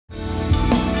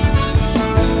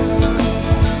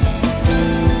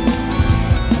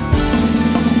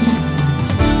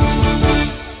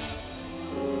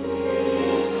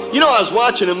I was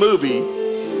watching a movie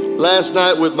last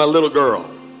night with my little girl.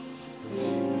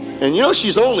 And you know,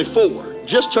 she's only 4,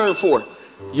 just turned 4.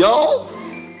 Y'all,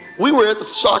 we were at the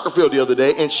soccer field the other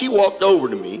day, and she walked over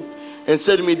to me and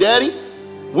said to me, "Daddy,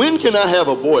 when can I have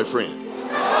a boyfriend?"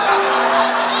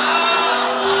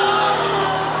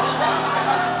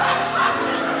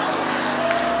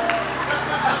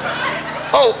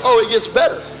 Oh, it gets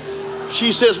better.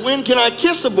 She says, "When can I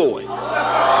kiss a boy?"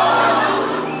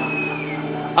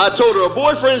 I told her, a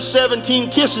boyfriend's 17,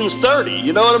 kissing's 30.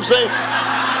 You know what I'm saying?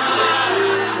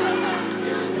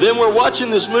 Then we're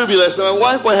watching this movie last night. My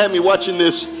wife had me watching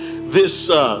this,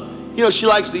 you know, she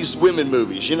likes these women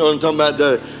movies. You know what I'm talking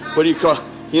about? What do you call,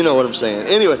 you know what I'm saying?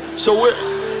 Anyway, so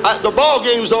the ball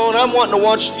game's on. I'm wanting to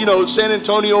watch, you know, San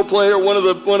Antonio play or one of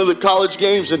the college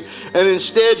games. And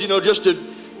instead, you know, just to,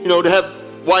 you know, to have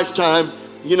wife time,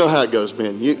 you know how it goes,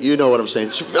 man. You know what I'm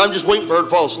saying. I'm just waiting for her to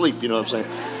fall asleep, you know what I'm saying.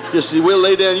 Just, we'll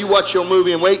lay down, you watch your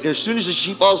movie and wait, and as soon as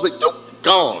she falls asleep,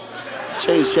 gone.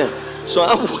 Change channel. So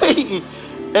I'm waiting,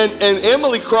 and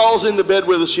Emily crawls into bed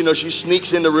with us. You know, she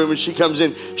sneaks in the room and she comes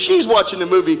in. She's watching the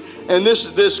movie, and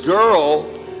this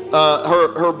girl,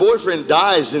 her boyfriend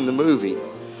dies in the movie,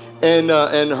 and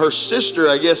her sister,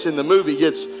 I guess, in the movie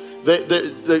gets.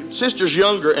 The sister's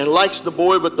younger and likes the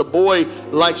boy, but the boy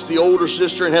likes the older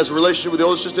sister and has a relationship with the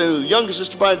older sister, and the younger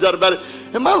sister finds out about it.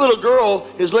 And my little girl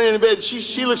is laying in bed, and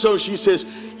she looks over and she says,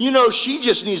 "You know, she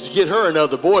just needs to get her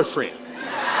another boyfriend."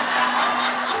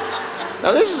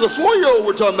 Now this is a 4-year-old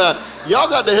we're talking about. Y'all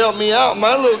got to help me out.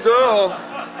 My little girl,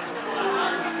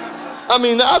 I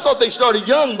mean, I thought they started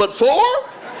young, but 4?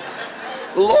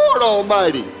 Lord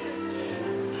Almighty.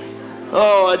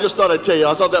 Oh, I just thought I'd tell you.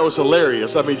 I thought that was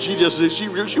hilarious. I mean, she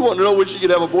wanted to know when she could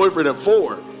have a boyfriend at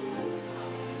 4. I'm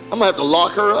going to have to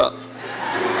lock her up.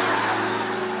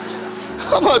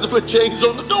 I'm going to have to put chains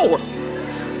on the door.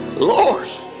 Lord.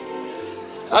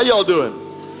 How y'all doing?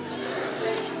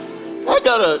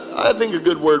 I think a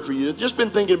good word for you. Just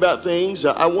been thinking about things.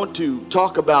 I want to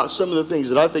talk about some of the things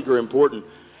that I think are important.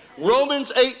 Romans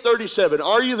 8:37.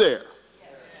 Are you there?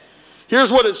 Here's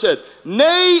what it said.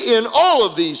 "Nay, in all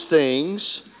of these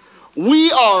things, we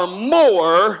are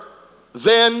more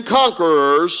than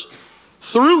conquerors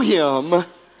through him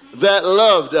that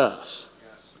loved us."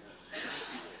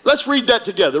 Let's read that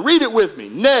together. Read it with me.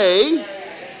 "Nay,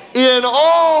 in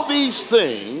all these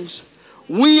things,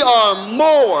 we are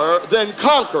more than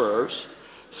conquerors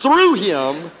through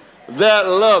him that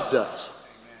loved us."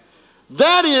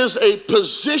 That is a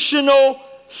positional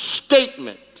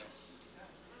statement.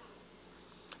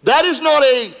 That is not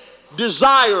a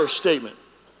desire statement.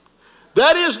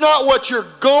 That is not what you're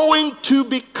going to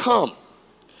become.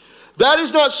 That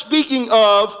is not speaking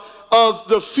of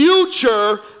the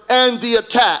future and the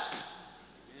attack.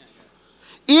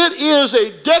 It is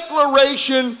a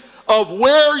declaration of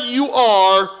where you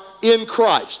are in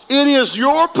Christ. It is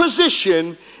your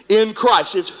position in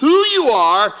Christ. It's who you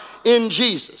are in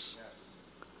Jesus.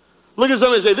 Look at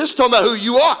somebody and say, "This is talking about who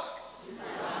you are."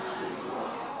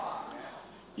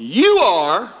 You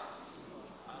are,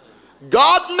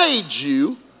 God made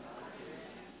you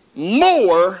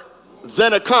more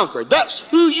than a conqueror. That's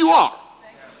who you are.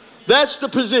 That's the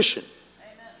position.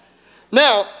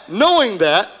 Now, knowing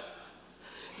that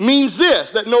means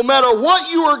this, that no matter what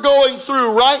you are going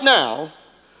through right now,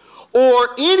 or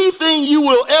anything you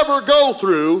will ever go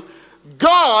through,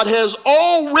 God has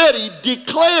already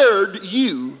declared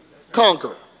you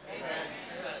conqueror.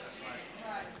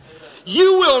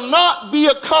 You will not be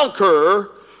a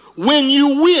conqueror when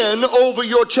you win over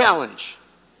your challenge.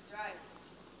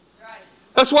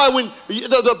 That's why when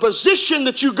the position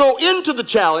that you go into the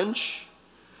challenge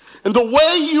and the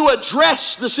way you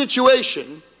address the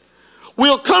situation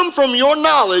will come from your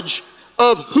knowledge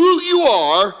of who you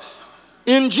are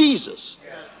in Jesus.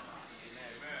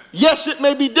 Yes, it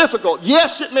may be difficult.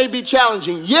 Yes, it may be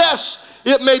challenging. Yes,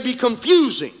 it may be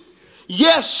confusing.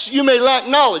 Yes, you may lack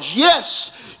knowledge.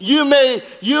 Yes, you may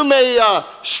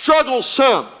struggle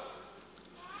some.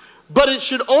 But it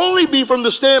should only be from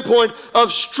the standpoint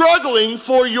of struggling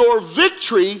for your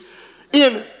victory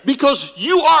because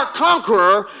you are a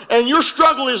conqueror, and your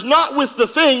struggle is not with the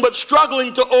thing, but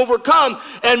struggling to overcome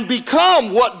and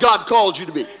become what God called you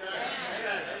to be.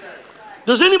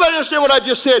 Does anybody understand what I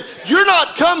just said? You're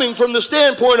not coming from the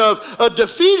standpoint of a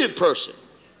defeated person.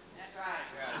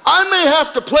 I may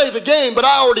have to play the game, but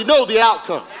I already know the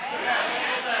outcome.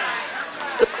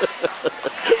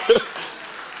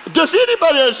 Does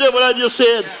anybody understand what I just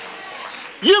said?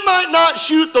 You might not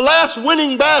shoot the last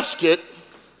winning basket.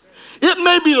 It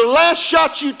may be the last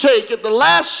shot you take at the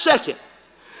last second.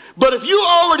 But if you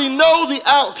already know the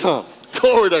outcome,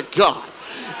 glory to God,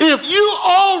 If you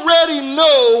already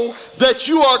know that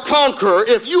you are conqueror,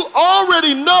 if you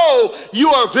already know you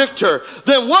are victor,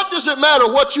 then what does it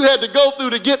matter what you had to go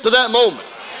through to get to that moment?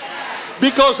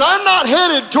 Because I'm not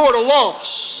headed toward a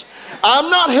loss. I'm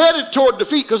not headed toward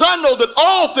defeat, because I know that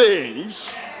all things,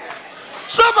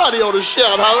 somebody ought to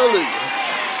shout hallelujah.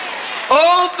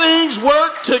 All things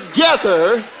work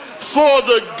together for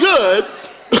the good.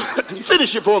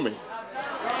 Finish it for me.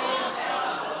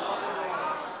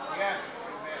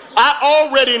 I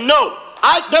already know.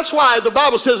 That's why the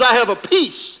Bible says I have a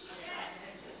peace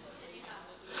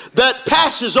that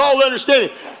passes all understanding.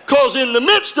 Because in the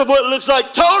midst of what looks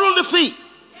like total defeat,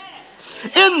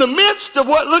 in the midst of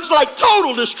what looks like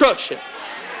total destruction,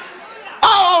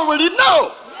 I already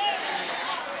know.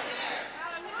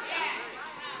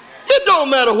 It don't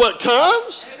matter what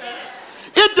comes.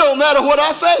 It don't matter what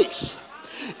I face.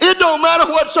 It don't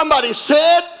matter what somebody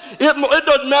said. It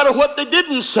doesn't matter what they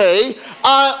didn't say.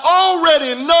 I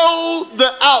already know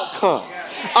the outcome.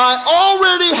 I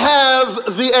already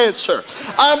have the answer.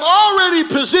 I'm already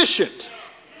positioned.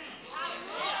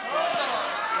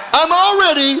 I'm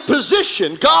already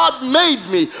positioned. God made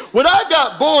me. When I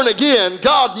got born again,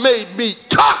 God made me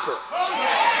conqueror.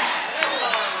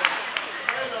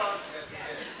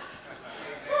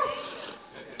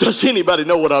 Does anybody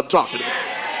know what I'm talking about?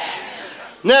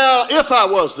 Now, if I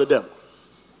was the devil.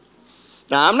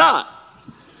 Now, I'm not.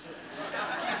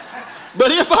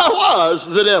 But if I was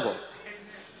the devil,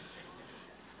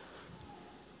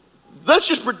 let's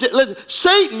just pretend.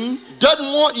 Satan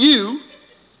doesn't want you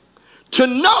to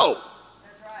know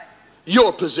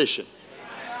your position.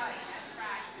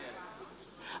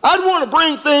 I'd want to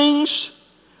bring things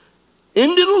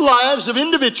into the lives of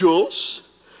individuals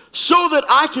so that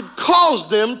I could cause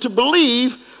them to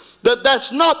believe that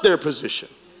that's not their position.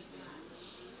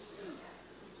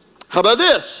 How about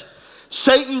this?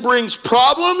 Satan brings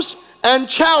problems and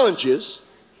challenges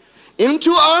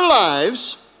into our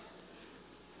lives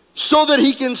so that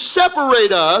he can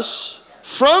separate us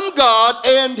from God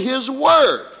and his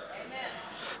word,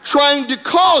 trying to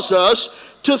cause us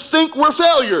to think we're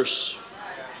failures.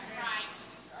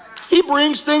 He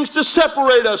brings things to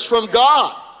separate us from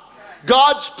God,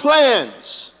 God's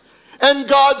plans, and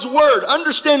God's word,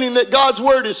 understanding that God's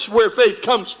word is where faith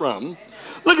comes from.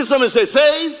 Look at someone and say,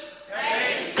 faith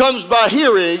comes by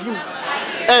hearing,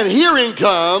 and hearing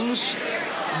comes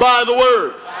by the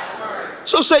word.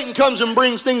 So Satan comes and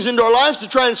brings things into our lives to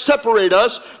try and separate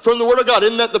us from the word of God.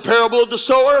 Isn't that the parable of the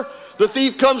sower? The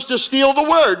thief comes to steal the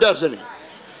word, doesn't he?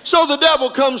 So the devil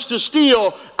comes to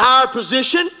steal our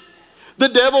position. The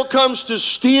devil comes to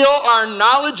steal our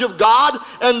knowledge of God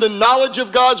and the knowledge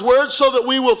of God's word so that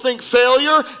we will think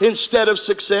failure instead of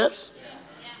success.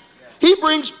 He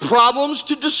brings problems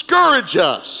to discourage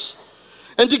us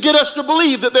and to get us to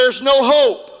believe that there's no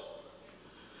hope.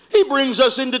 He brings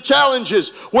us into challenges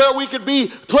where we could be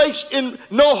placed in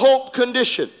no hope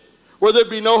condition, where there'd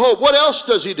be no hope. What else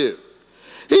does he do?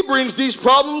 He brings these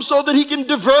problems so that he can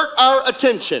divert our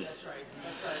attention.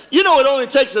 You know, it only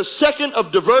takes a second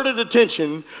of diverted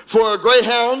attention for a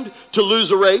greyhound to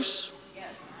lose a race.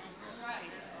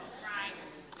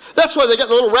 That's why they got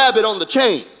the little rabbit on the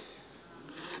chain.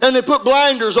 And they put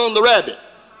blinders on the rabbit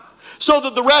so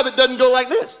that the rabbit doesn't go like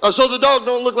this, or so the dog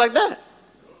don't look like that.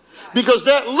 Because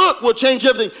that look will change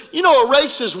everything. You know, a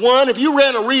race is won. If you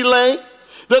ran a relay,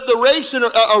 that the race in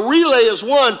a relay is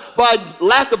won by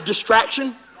lack of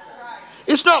distraction.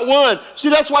 It's not won. See,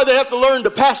 that's why they have to learn to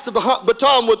pass the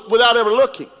baton without ever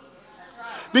looking.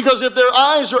 Because if their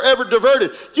eyes are ever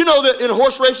diverted, you know that in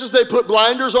horse races they put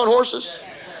blinders on horses?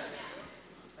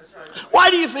 Why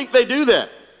do you think they do that?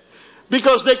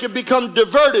 Because they can become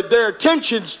diverted. Their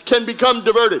attentions can become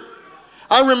diverted.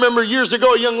 I remember years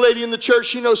ago a young lady in the church,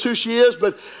 she knows who she is,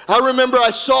 but I remember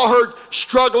I saw her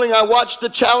struggling. I watched the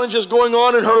challenges going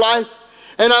on in her life,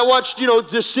 and I watched, you know,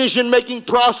 decision-making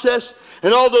process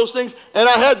and all those things, and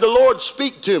I had the Lord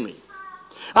speak to me.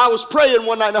 I was praying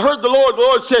one night, and I heard the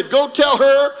Lord said, go tell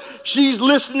her she's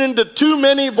listening to too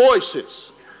many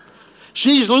voices.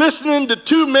 She's listening to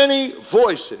too many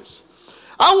voices.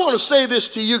 I want to say this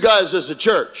to you guys as a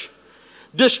church.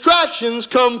 Distractions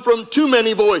come from too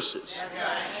many voices.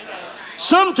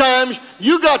 Sometimes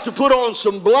you got to put on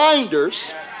some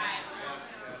blinders.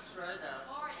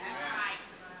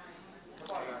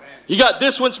 You got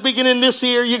this one speaking in this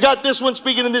ear. You got this one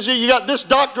speaking in this ear. You got this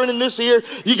doctrine in this ear.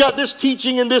 You got this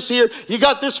teaching in this ear. You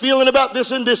got this feeling about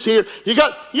this in this ear.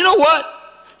 You know what?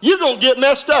 You're going to get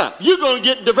messed up. You're going to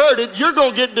get diverted. You're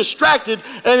going to get distracted.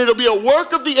 And it'll be a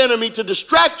work of the enemy to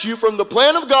distract you from the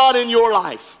plan of God in your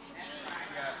life.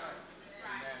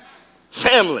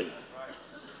 Family.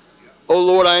 Oh,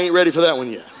 Lord, I ain't ready for that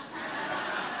one yet.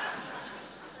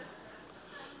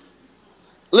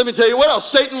 Let me tell you what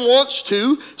else. Satan wants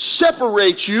to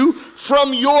separate you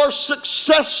from your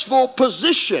successful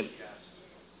position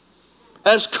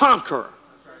as conqueror.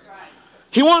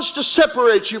 He wants to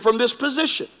separate you from this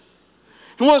position.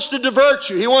 He wants to divert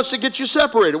you. He wants to get you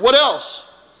separated. What else?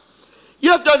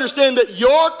 You have to understand that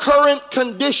your current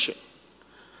condition,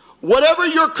 whatever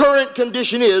your current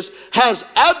condition is, has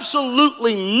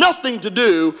absolutely nothing to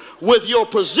do with your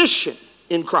position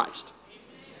in Christ.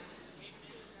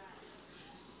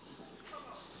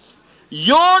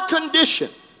 Your condition,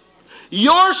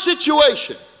 your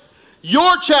situation,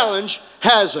 your challenge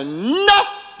has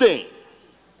nothing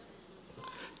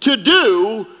to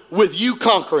do with you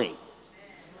conquering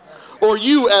or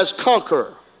you as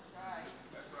conqueror.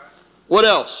 What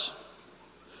else?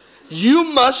 You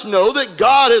must know that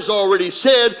God has already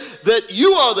said that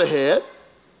you are the head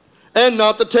and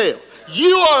not the tail.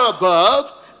 You are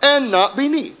above and not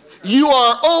beneath. You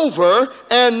are over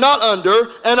and not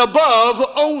under, and above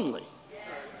only.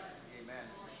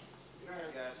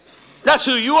 That's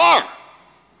who you are.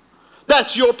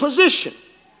 That's your position.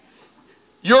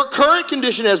 Your current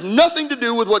condition has nothing to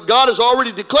do with what God has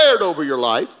already declared over your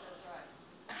life.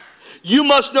 You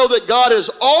must know that God has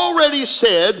already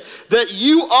said that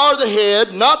you are the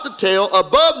head, not the tail,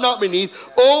 above, not beneath,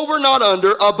 over, not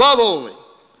under, above only.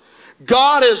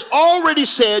 God has already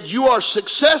said you are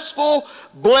successful,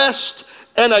 blessed,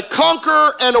 and a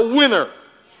conqueror and a winner.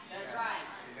 That's right.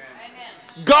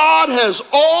 Amen. God has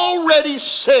already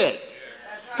said.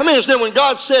 How many understand when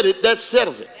God said it, that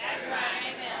settles it? That's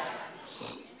right.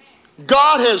 Amen.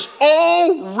 God has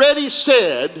already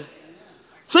said.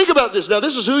 Think about this now.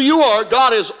 This is who you are.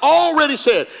 God has already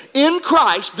said, in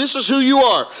Christ, this is who you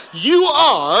are. You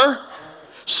are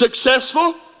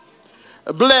successful,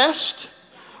 blessed,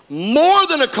 more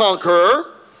than a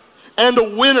conqueror, and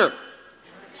a winner.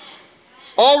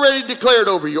 Already declared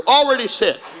over you. Already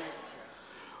said.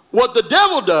 What the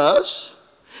devil does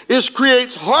is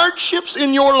creates hardships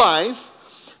in your life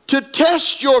to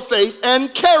test your faith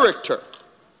and character.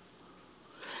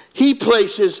 He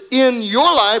places in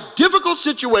your life difficult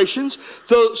situations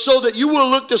so that you will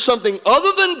look to something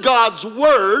other than God's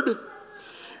word.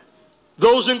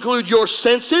 Those include your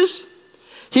senses.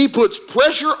 He puts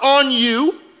pressure on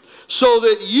you so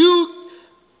that you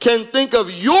can think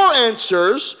of your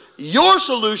answers, your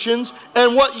solutions,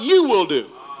 and what you will do.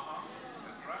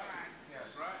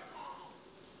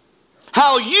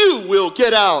 How you will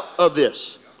get out of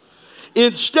this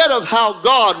instead of how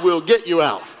God will get you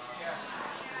out.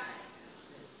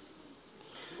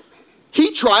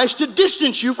 He tries to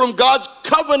distance you from God's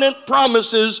covenant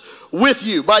promises with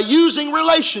you by using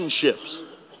relationships.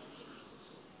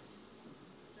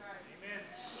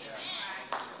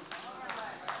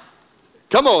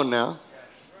 Come on now.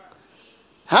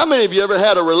 How many of you ever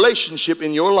had a relationship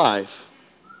in your life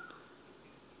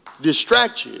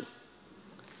distract you?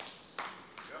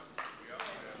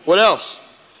 What else?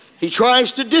 He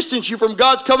tries to distance you from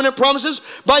God's covenant promises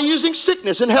by using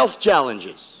sickness and health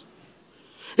challenges.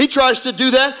 He tries to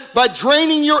do that by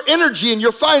draining your energy and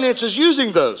your finances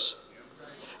using those.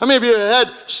 How many of you have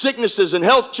had sicknesses and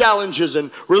health challenges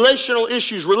and relational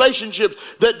issues, relationships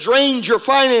that drained your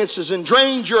finances and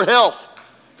drained your health?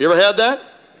 Have you ever had that?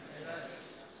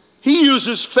 He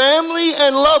uses family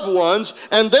and loved ones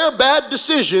and their bad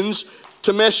decisions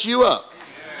to mess you up.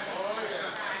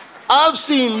 I've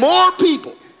seen more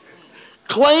people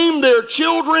claim their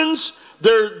children's,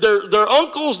 their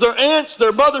uncles, their aunts,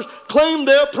 their mothers, claim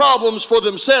their problems for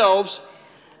themselves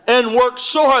and work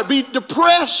so hard, be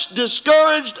depressed,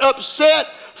 discouraged, upset,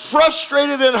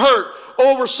 frustrated, and hurt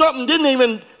over something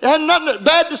had nothing,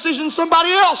 bad decision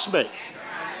somebody else made.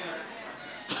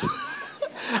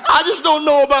 I just don't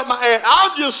know about my aunt.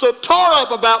 I'm just so tore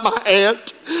up about my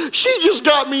aunt. She just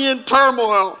got me in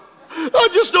turmoil. I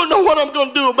just don't know what I'm going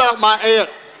to do about my aunt.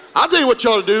 I'll tell you what you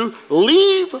ought to do.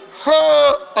 Leave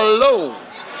her alone.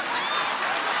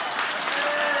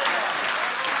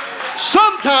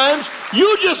 Sometimes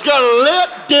you just got to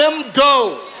let them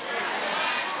go.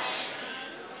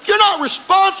 You're not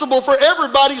responsible for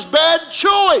everybody's bad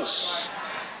choice.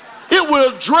 It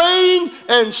will drain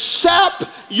and sap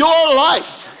your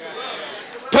life.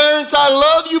 Parents, I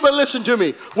love you, but listen to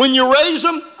me. When you raise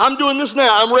them, I'm doing this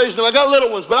now. I'm raising them. I got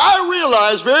little ones. But I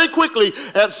realized very quickly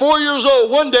at 4 years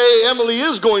old, one day Emily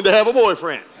is going to have a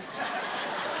boyfriend.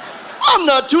 I'm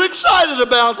not too excited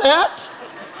about that.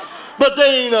 But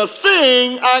there ain't a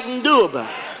thing I can do about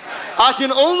it. I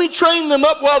can only train them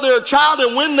up while they're a child,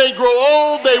 and when they grow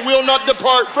old, they will not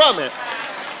depart from it.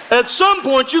 At some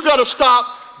point, you got to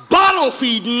stop bottle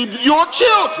feeding your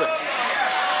children.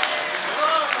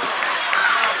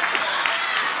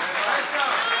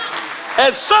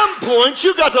 At some point,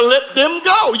 you got to let them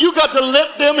go. You got to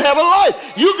let them have a life.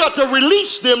 You got to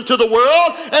release them to the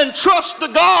world and trust the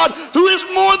God who is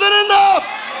more than enough.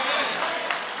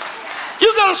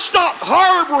 You got to stop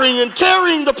harboring and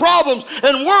carrying the problems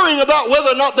and worrying about whether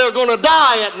or not they're going to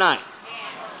die at night.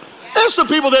 There's some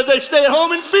people that they stay at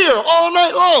home in fear all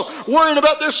night long, worrying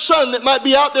about their son that might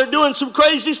be out there doing some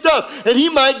crazy stuff and he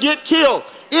might get killed.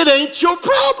 It ain't your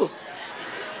problem.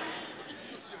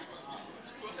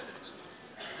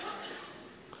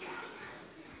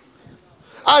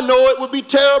 I know it would be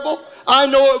terrible. I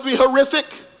know it would be horrific.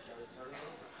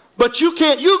 But you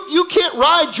can't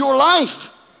ride your life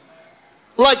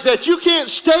like that. You can't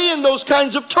stay in those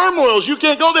kinds of turmoils. You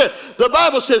can't go there. The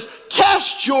Bible says,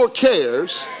 cast your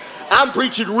cares. I'm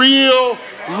preaching real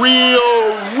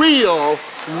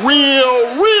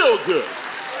good.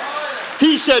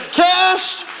 He said,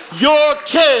 cast your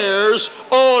cares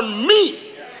on me,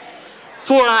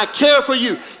 for I care for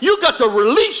you. You got to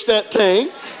release that thing.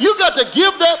 You got to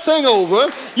give that thing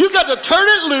over. You got to turn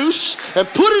it loose and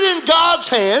put it in God's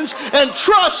hands and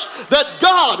trust that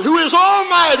God, who is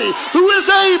almighty, who is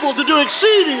able to do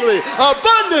exceedingly,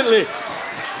 abundantly,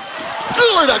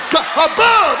 glory to God,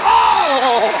 above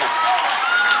all.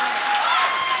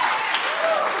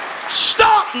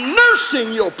 Stop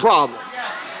nursing your problem.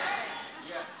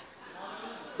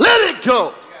 Let it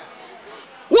go.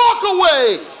 Walk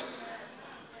away.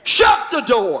 Shut the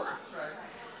door.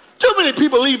 Too many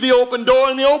people leave the open door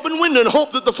and the open window and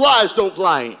hope that the flies don't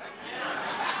fly in.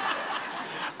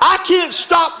 I can't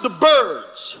stop the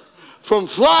birds from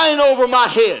flying over my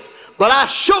head, but I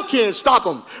sure can't stop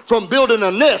them from building a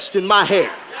nest in my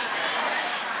head.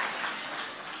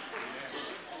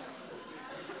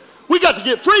 We got to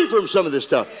get free from some of this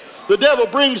stuff. The devil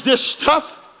brings this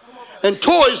stuff and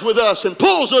toys with us and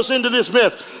pulls us into this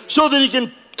mess so that he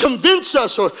can convince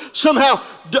us or somehow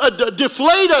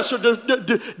deflate us or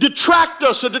detract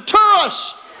us or deter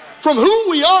us from who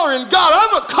we are in God.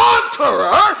 I'm a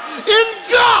conqueror in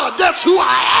God. That's who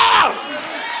I am.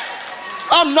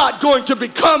 I'm not going to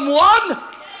become one.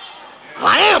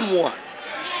 I am one.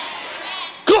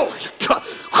 Glory to God.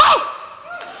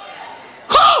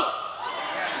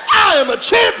 I am a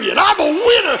champion. I'm a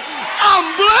winner.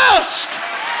 I'm blessed.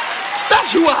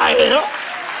 That's who I am.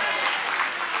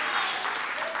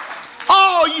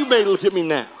 Oh, you may look at me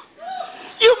now.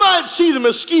 You might see the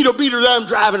mosquito beater that I'm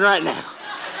driving right now.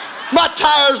 My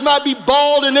tires might be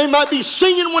bald and they might be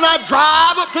singing when I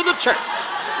drive up to the church.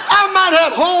 I might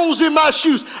have holes in my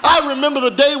shoes. I remember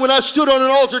the day when I stood on an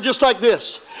altar just like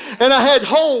this, and I had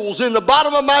holes in the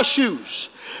bottom of my shoes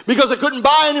because I couldn't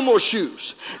buy any more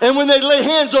shoes. And when they lay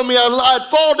hands on me, I'd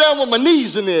fall down with my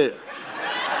knees in the air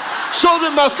so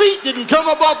that my feet didn't come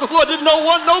up off the floor. I didn't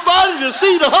want nobody to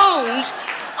see the holes.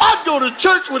 I'd go to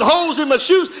church with holes in my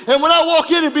shoes, and when I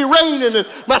walk in, it'd be raining, and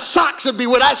my socks would be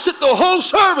wet. I'd sit the whole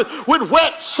service with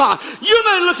wet socks. You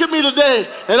may look at me today,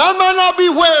 and I might not be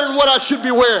wearing what I should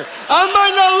be wearing. I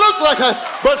might not look like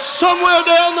but somewhere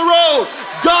down the road,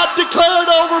 God declared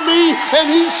over me, and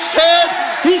he said,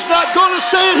 he's not going to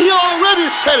say it, he already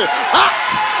said it.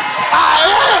 I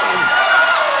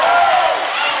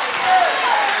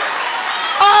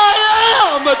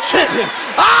am a champion.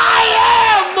 I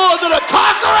am more than a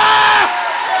conqueror.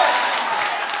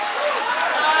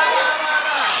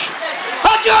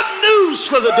 I got news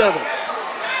for the devil.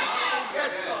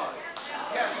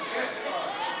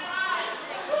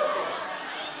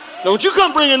 Don't you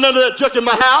come bringing none of that junk in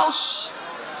my house.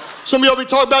 Some of y'all be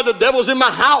talking about the devil's in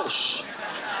my house.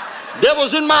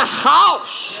 Devil's in my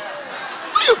house.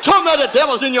 What are you talking about? The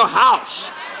devil's in your house.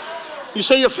 You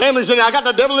say your family's in there. I got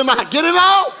the devil in my house. Get him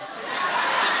out.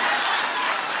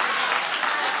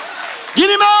 Get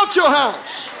him out your house.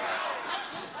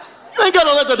 You ain't got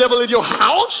to let the devil in your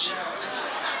house.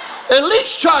 At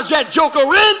least charge that joker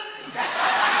rent.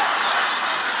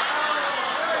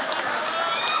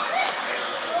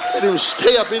 Let him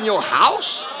stay up in your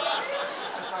house.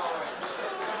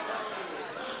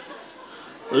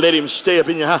 Let him stay up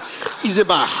in your house. He's in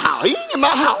my house. He ain't in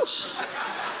my house.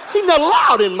 He's not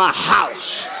allowed in my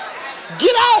house.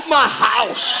 Get out my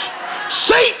house.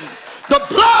 Satan, the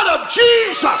blood of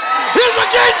Jesus is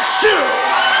against you.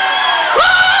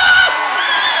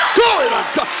 Glory to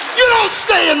God. You don't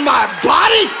stay in my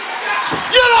body.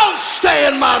 You don't stay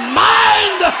in my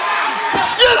mind.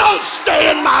 You don't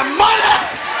stay in my money.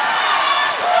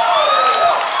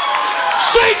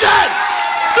 Satan,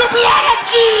 the blood of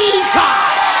Jesus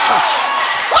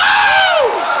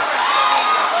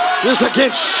is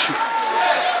against you.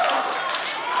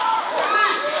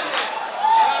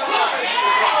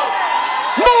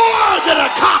 More than a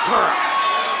conqueror.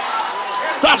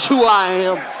 That's who I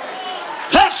am.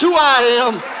 who I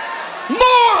am.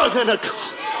 More than a conqueror.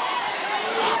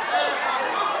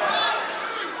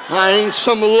 I ain't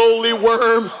some lowly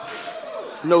worm.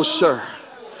 No, sir.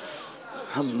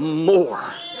 I'm more.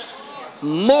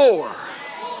 More.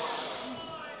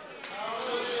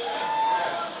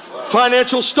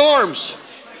 Financial storms.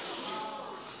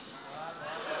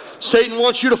 Satan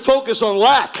wants you to focus on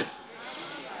lack.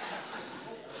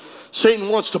 Satan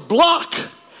wants to block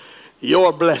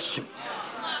your blessing.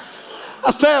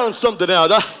 I found something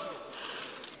out. I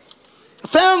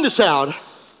found this out.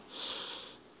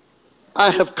 I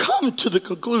have come to the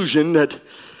conclusion that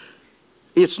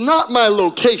it's not my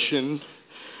location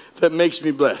that makes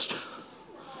me blessed.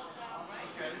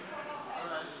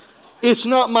 It's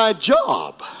not my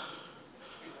job.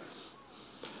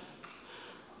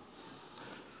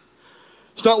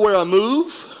 It's not where I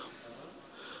move.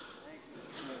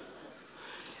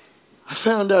 I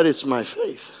found out it's my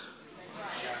faith.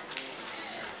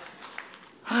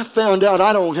 I found out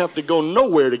I don't have to go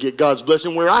nowhere to get God's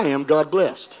blessing. Where I am, God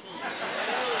blessed.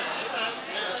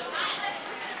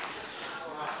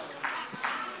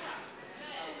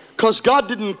 Because God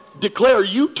didn't declare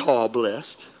Utah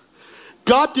blessed.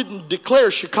 God didn't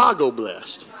declare Chicago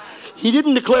blessed. He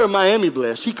didn't declare Miami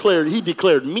blessed. He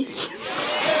declared me.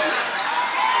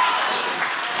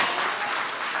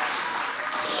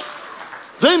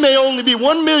 There may only be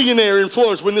one millionaire in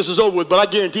Florence when this is over with, but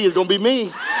I guarantee it's going to be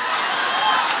me.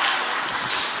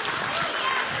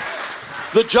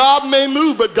 The job may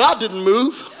move, but God didn't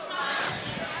move.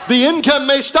 The income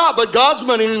may stop, but God's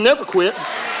money never quit.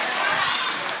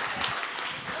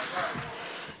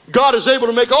 God is able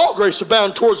to make all grace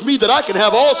abound towards me, that I can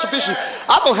have all sufficient.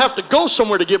 I don't have to go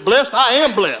somewhere to get blessed. I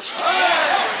am blessed.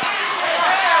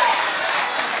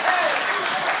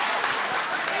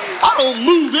 I don't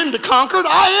move into conquered.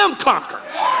 I am conquered.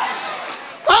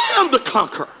 I am the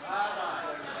conqueror.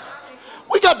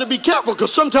 We got to be careful,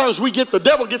 because sometimes the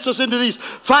devil gets us into these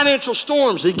financial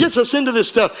storms. He gets us into this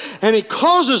stuff, and he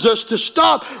causes us to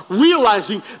stop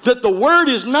realizing that the word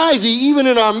is nigh thee, even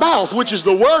in our mouth, which is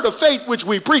the word of faith which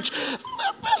we preach.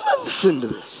 Listen to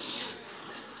this.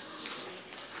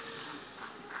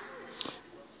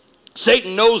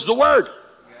 Satan knows the word.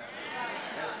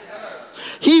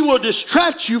 He will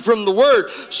distract you from the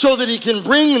word so that he can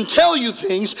bring and tell you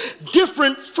things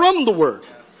different from the word,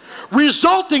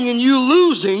 resulting in you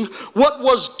losing what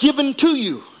was given to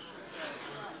you.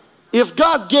 If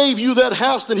God gave you that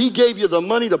house, then he gave you the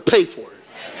money to pay for it.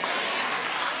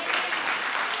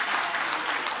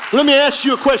 Let me ask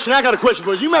you a question. I got a question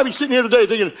for you. You might be sitting here today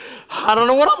thinking, I don't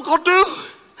know what I'm going to do.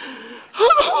 I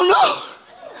don't know.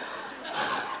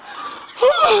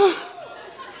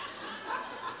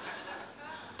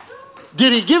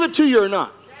 Did he give it to you or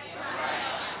not?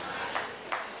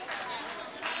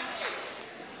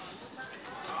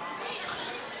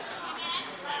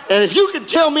 And if you can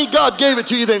tell me God gave it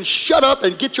to you, then shut up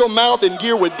and get your mouth in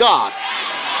gear with God.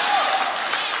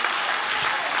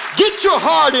 Get your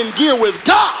heart in gear with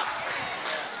God.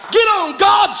 Get on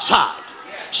God's side.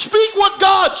 Speak what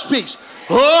God speaks.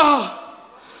 Got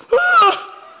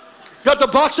the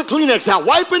box of Kleenex out,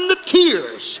 wiping the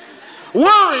tears.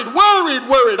 Worried.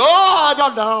 Oh, I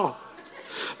don't know.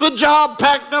 The job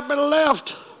packed up and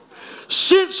left.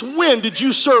 Since when did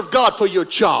you serve God for your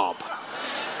job?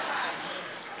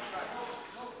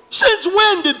 Since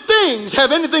when did things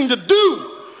have anything to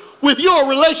do with your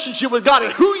relationship with God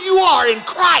and who you are in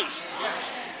Christ?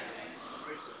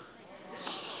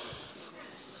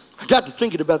 I got to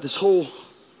thinking about this whole.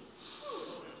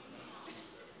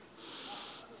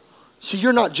 See,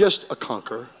 you're not just a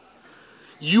conqueror.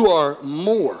 You are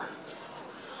more.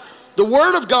 The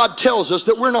Word of God tells us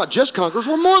that we're not just conquerors,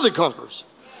 we're more than conquerors.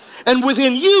 And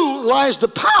within you lies the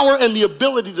power and the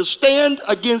ability to stand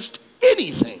against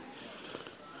anything.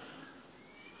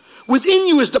 Within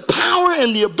you is the power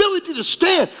and the ability to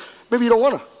stand. Maybe you don't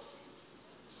want to.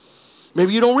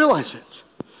 Maybe you don't realize it.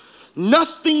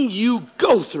 Nothing you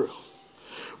go through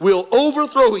will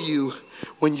overthrow you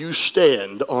when you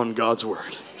stand on God's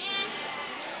Word.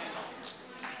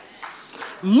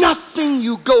 Nothing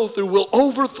you go through will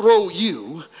overthrow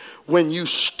you when you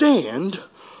stand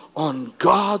on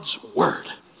God's Word.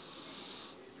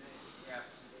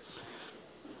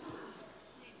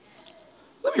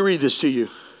 Let me read this to you.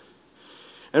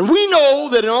 And we know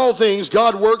that in all things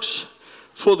God works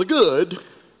for the good.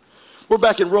 We're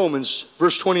back in Romans,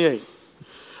 verse 28.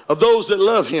 Of those that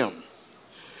love him,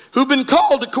 who've been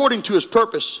called according to his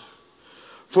purpose.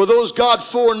 For those God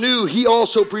foreknew, he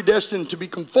also predestined to be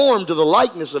conformed to the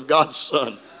likeness of God's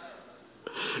Son.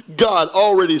 God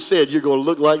already said you're going to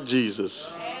look like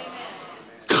Jesus. Amen.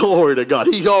 Glory to God.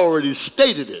 He already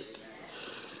stated it.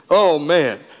 Oh,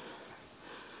 man.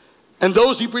 And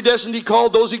those he predestined, he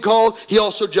called. Those he called, he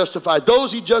also justified.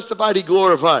 Those he justified, he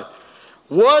glorified.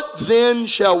 What then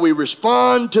shall we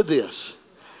respond to this?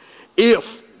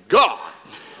 If God,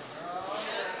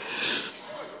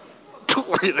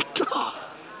 glory to God,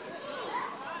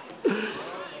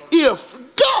 if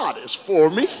God is for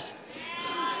me,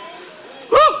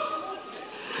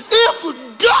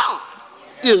 if God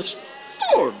is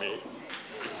for me,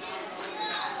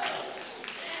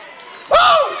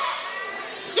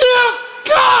 if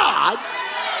God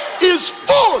is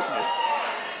for me,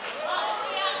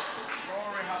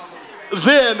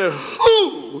 then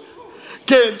who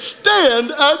can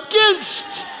stand against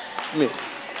me?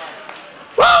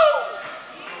 Woo!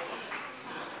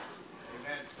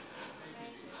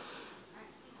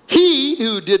 He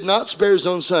who did not spare his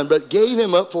own son, but gave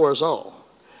him up for us all,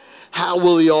 how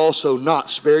will he also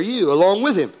not spare you along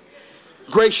with him?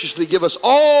 Graciously give us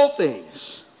all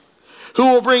things.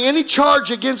 Who will bring any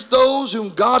charge against those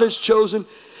whom God has chosen?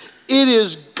 It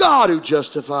is God who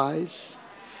justifies.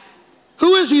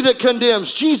 Who is he that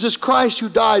condemns? Jesus Christ, who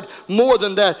died, more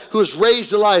than that, who is raised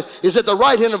to life, is at the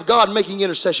right hand of God making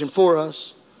intercession for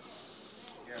us.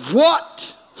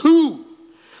 Who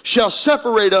shall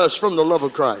separate us from the love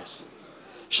of Christ?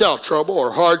 Shall trouble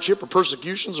or hardship or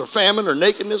persecutions or famine or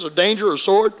nakedness or danger or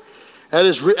sword?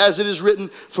 As it is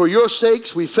written, for your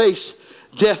sakes we face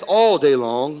death all day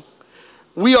long.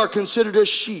 We are considered as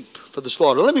sheep for the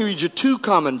slaughter. Let me read you two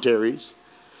commentaries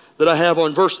that I have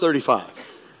on verse 35.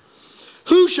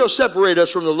 Who shall separate us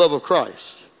from the love of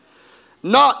Christ?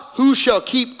 Not who shall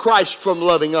keep Christ from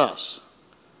loving us.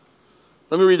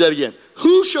 Let me read that again.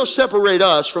 Who shall separate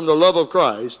us from the love of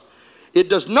Christ? It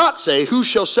does not say who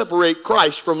shall separate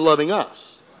Christ from loving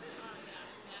us.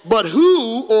 But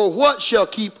who or what shall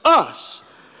keep us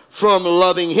from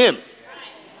loving him?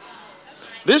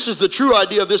 This is the true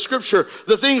idea of this scripture.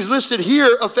 The things listed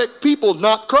here affect people,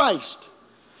 not Christ.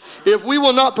 If we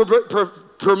will not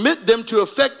permit them to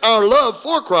affect our love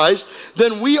for Christ,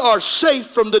 then we are safe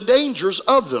from the dangers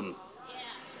of them.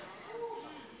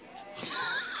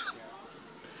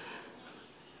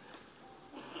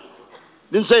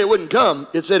 Didn't say it wouldn't come.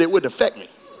 It said it wouldn't affect me.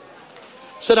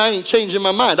 Said I ain't changing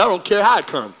my mind. I don't care how it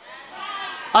comes.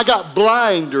 I got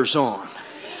blinders on.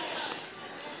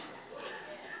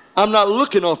 I'm not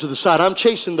looking off to the side. I'm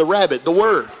chasing the rabbit, the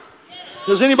word.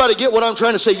 Does anybody get what I'm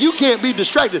trying to say? You can't be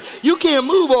distracted. You can't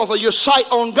move off of your sight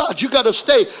on God. You got to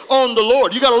stay on the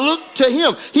Lord. You got to look to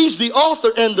him. He's the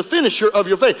author and the finisher of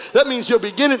your faith. That means he'll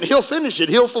begin it and he'll finish it.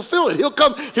 He'll fulfill it. He'll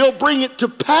come. He'll bring it to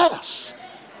pass.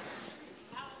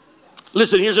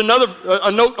 Listen, here's a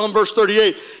note on verse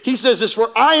 38. He says this, for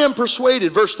I am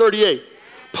persuaded, verse 38.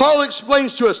 Paul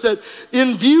explains to us that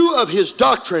in view of his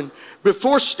doctrine,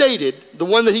 before stated, the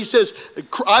one that he says,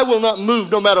 I will not move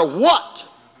no matter what.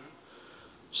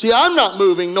 See, I'm not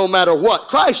moving no matter what.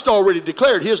 Christ already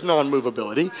declared his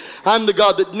non-movability. I'm the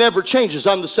God that never changes.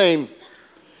 I'm the same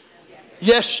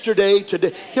yesterday,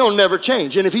 today. He'll never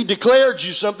change. And if he declared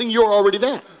you something, you're already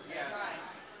that.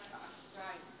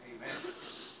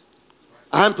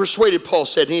 I'm persuaded, Paul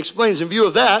said, and he explains in view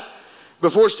of that,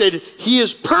 before stated, he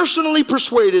is personally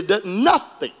persuaded that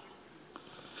nothing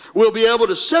will be able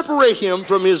to separate him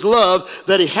from his love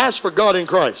that he has for God in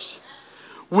Christ.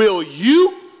 Will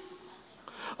you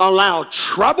allow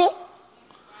trouble?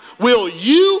 Will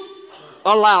you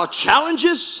allow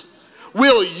challenges?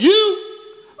 Will you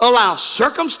allow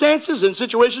circumstances and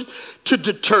situations to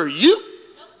deter you?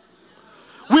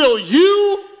 Will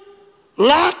you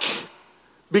lack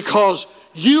because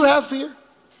you have fear?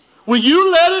 Will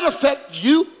you let it affect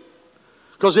you?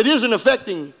 Because it isn't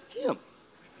affecting him.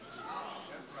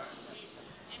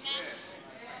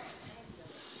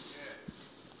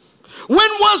 When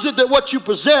was it that what you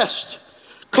possessed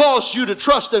caused you to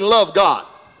trust and love God?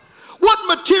 What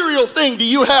material thing do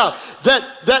you have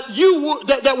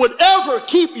that would ever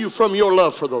keep you from your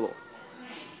love for the Lord?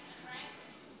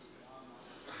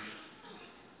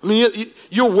 I mean,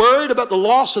 you're worried about the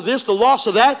loss of this, the loss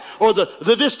of that, or the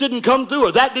this didn't come through,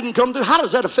 or that didn't come through. How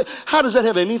does that affect? How does that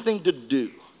have anything to do?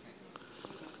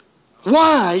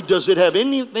 Why does it have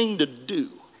anything to do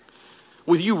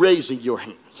with you raising your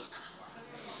hands?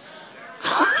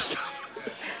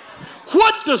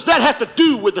 What does that have to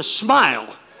do with a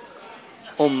smile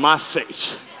on my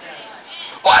face?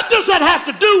 What does that have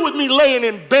to do with me laying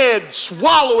in bed,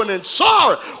 swallowing in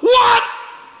sorrow? What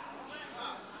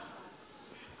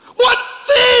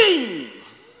thing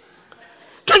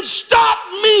can stop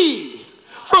me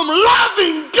from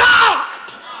loving God?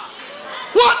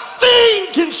 What thing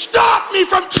can stop me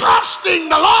from trusting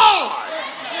the Lord?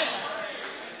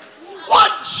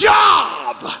 What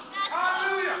job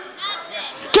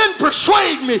can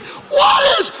persuade me.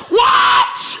 What?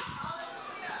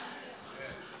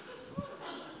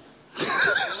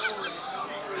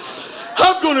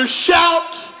 I'm going to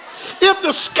shout if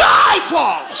the sky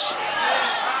falls.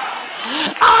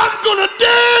 I'm going to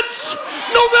dance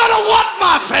no matter what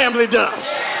my family does.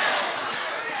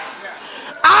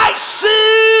 I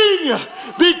sing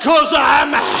because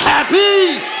I'm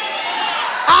happy.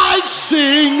 I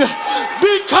sing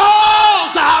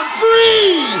because I'm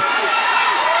free.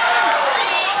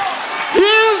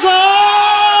 His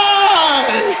eye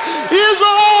is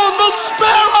on the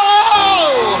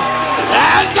sparrow,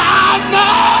 and I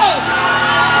know,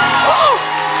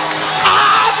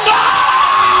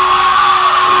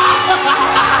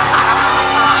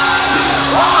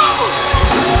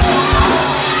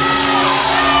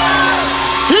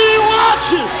 he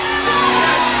watches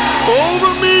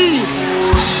over me.